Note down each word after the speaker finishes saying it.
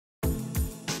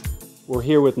We're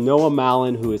here with Noah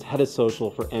Mallin, who is head of social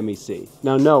for MEC.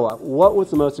 Now, Noah, what was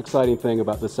the most exciting thing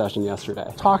about this session yesterday?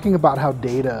 Talking about how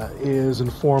data is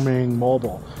informing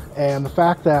mobile and the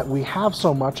fact that we have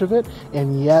so much of it,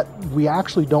 and yet we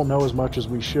actually don't know as much as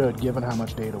we should given how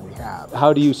much data we have.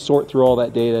 How do you sort through all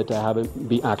that data to have it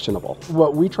be actionable?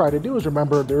 What we try to do is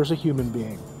remember there's a human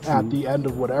being at the end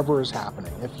of whatever is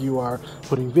happening. If you are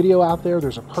putting video out there,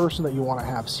 there's a person that you want to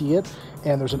have see it,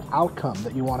 and there's an outcome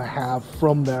that you want to have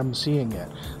from them seeing it.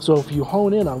 So if you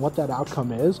hone in on what that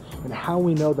outcome is and how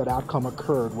we know that outcome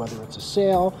occurred, whether it's a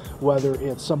sale, whether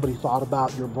it's somebody thought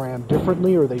about your brand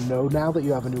differently, or they know now that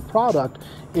you have a new product,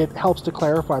 it helps to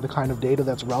clarify the kind of data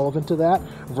that's relevant to that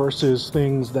versus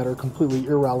things that are completely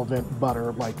irrelevant but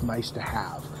are like nice to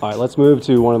have. All right, let's move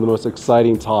to one of the most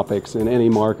exciting topics in any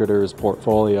marketer's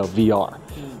portfolio, VR.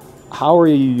 How are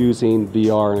you using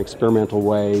VR in an experimental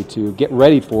way to get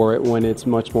ready for it when it's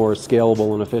much more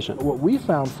scalable and efficient? What we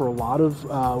found for a lot of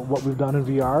what we've done in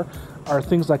VR are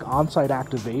things like on-site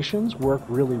activations work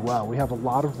really well. We have a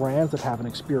lot of brands that have an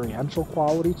experiential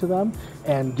quality to them,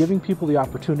 and giving people the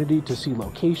opportunity to see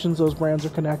locations those brands are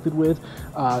connected with,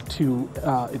 to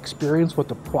experience what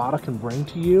the product can bring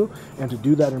to you, and to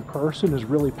do that in person is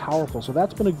really powerful. So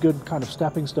that's been a good kind of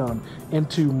stepping stone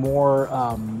into more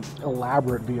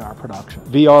elaborate VR production.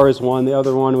 VR is one. The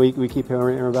other one we keep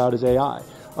hearing about is AI.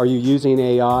 Are you using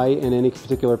AI in any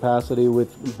particular capacity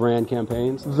with brand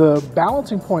campaigns? The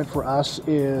balancing point for us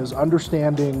is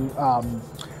understanding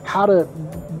how to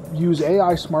use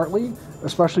AI smartly,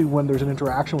 especially when there's an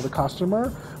interaction with a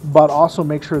customer, but also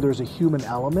make sure there's a human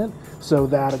element so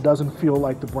that it doesn't feel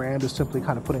like the brand is simply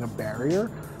kind of putting a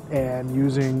barrier and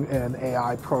using an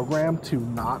AI program to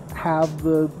not have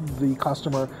the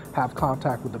customer have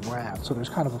contact with the brand. So there's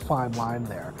kind of a fine line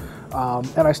there.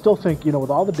 And I still think, with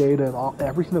all the data and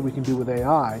everything that we can do with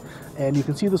AI, and you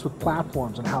can see this with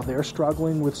platforms and how they're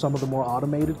struggling with some of the more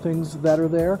automated things that are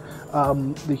there,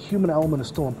 the human element is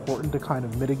still important to kind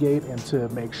of mitigate and to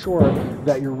make sure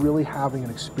that you're really having an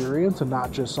experience and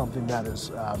not just something that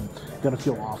is going to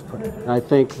feel off-putting. I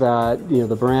think that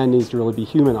the brand needs to really be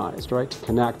humanized, right, to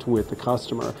connect with the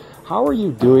customer. How are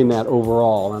you doing that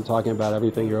overall? I'm talking about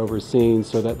everything you're overseeing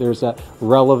so that there's that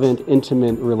relevant,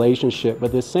 intimate relationship, but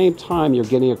at the same time you're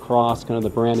getting across kind of the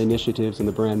brand initiatives and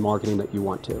the brand marketing that you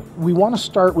want to. We want to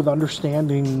start with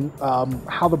understanding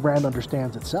how the brand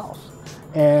understands itself.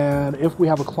 And if we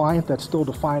have a client that's still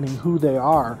defining who they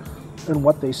are and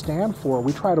what they stand for,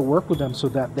 we try to work with them so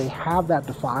that they have that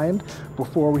defined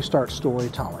before we start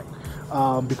storytelling.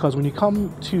 Because when you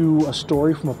come to a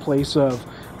story from a place of,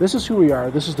 this is who we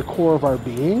are, this is the core of our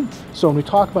being, so when we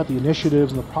talk about the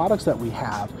initiatives and the products that we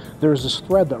have, there's this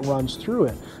thread that runs through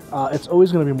it. It's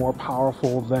always going to be more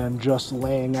powerful than just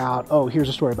laying out, oh, here's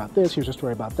a story about this, here's a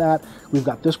story about that, we've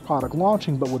got this product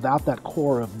launching, but without that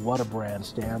core of what a brand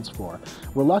stands for.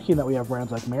 We're lucky that we have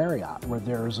brands like Marriott, where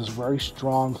there's this very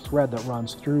strong thread that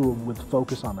runs through with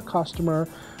focus on the customer,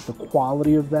 the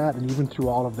quality of that, and even through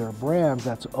all of their brands,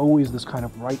 that's always this kind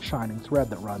of bright shining thread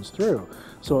that runs through.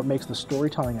 So it makes the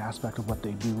storytelling aspect of what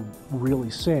they do really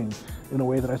sing in a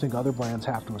way that I think other brands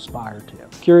have to aspire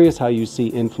to. Curious how you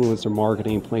see influencer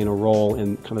marketing playing a role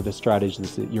in kind of the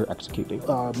strategies that you're executing.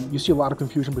 You see a lot of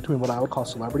confusion between what I would call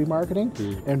celebrity marketing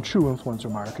and true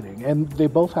influencer marketing, and they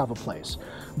both have a place.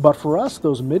 But for us,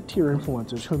 those mid-tier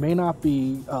influencers who may not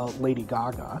be Lady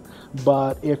Gaga,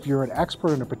 but if you're an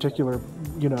expert in a particular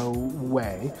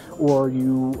way, or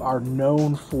you are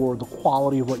known for the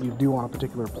quality of what you do on a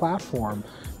particular platform,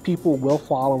 people will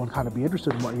follow and kind of be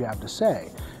interested in what you have to say.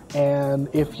 And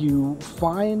if you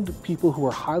find people who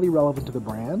are highly relevant to the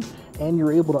brand and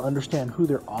you're able to understand who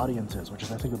their audience is, which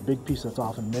is I think a big piece that's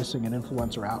often missing in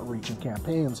influencer outreach and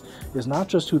campaigns, is not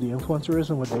just who the influencer is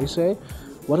and what they say,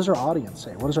 what does our audience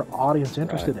say? What is our audience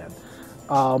interested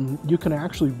in? You can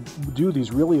actually do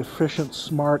these really efficient,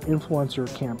 smart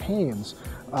influencer campaigns.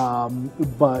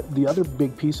 But the other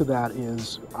big piece of that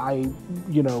is I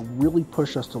really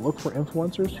push us to look for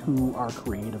influencers who are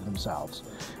creative themselves.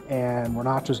 And we're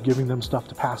not just giving them stuff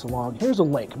to pass along. Here's a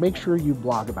link. Make sure you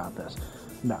blog about this.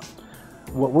 No.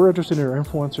 What we're interested in are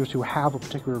influencers who have a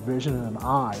particular vision and an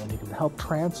eye, and who can help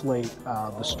translate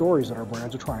the stories that our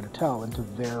brands are trying to tell into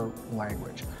their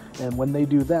language. And when they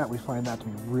do that, we find that to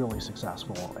be really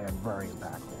successful and very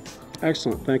impactful.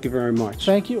 Excellent. Thank you very much.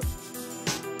 Thank you.